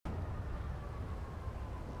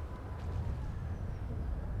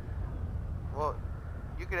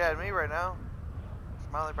could add me right now.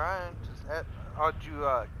 Smiley Brian. Just add. Oh, did you,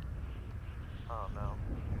 oh, no.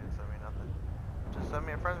 You didn't send me nothing. Just send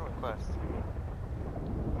me a friend request.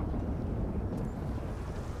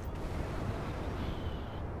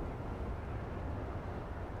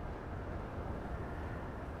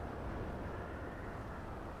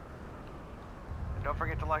 And don't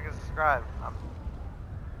forget to like and subscribe. I'm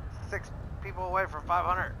 6 people away from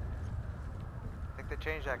 500. I think they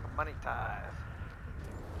changed that money ties.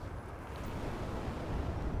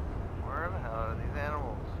 Where the hell are these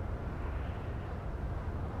animals?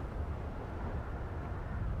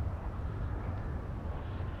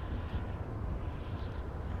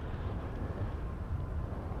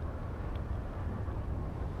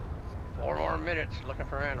 Four more minutes looking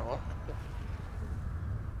for animal.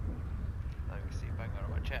 Let me see if I can go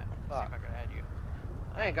to my chat. See if I can add you.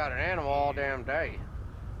 I ain't got an animal all damn day.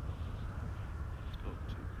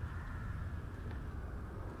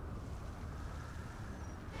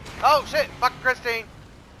 Oh shit! Fuck Christine.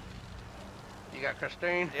 You got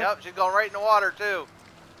Christine? Yep, she's going right in the water too.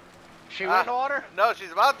 She went in the water? No,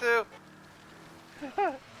 she's about to.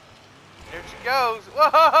 Here she goes.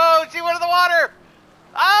 Whoa! She went in the water.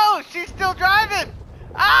 Oh, she's still driving.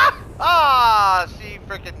 Ah! Ah! She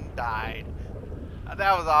freaking died.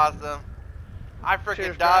 That was awesome. I She freaking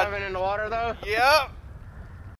was died. driving in the water though? Yep.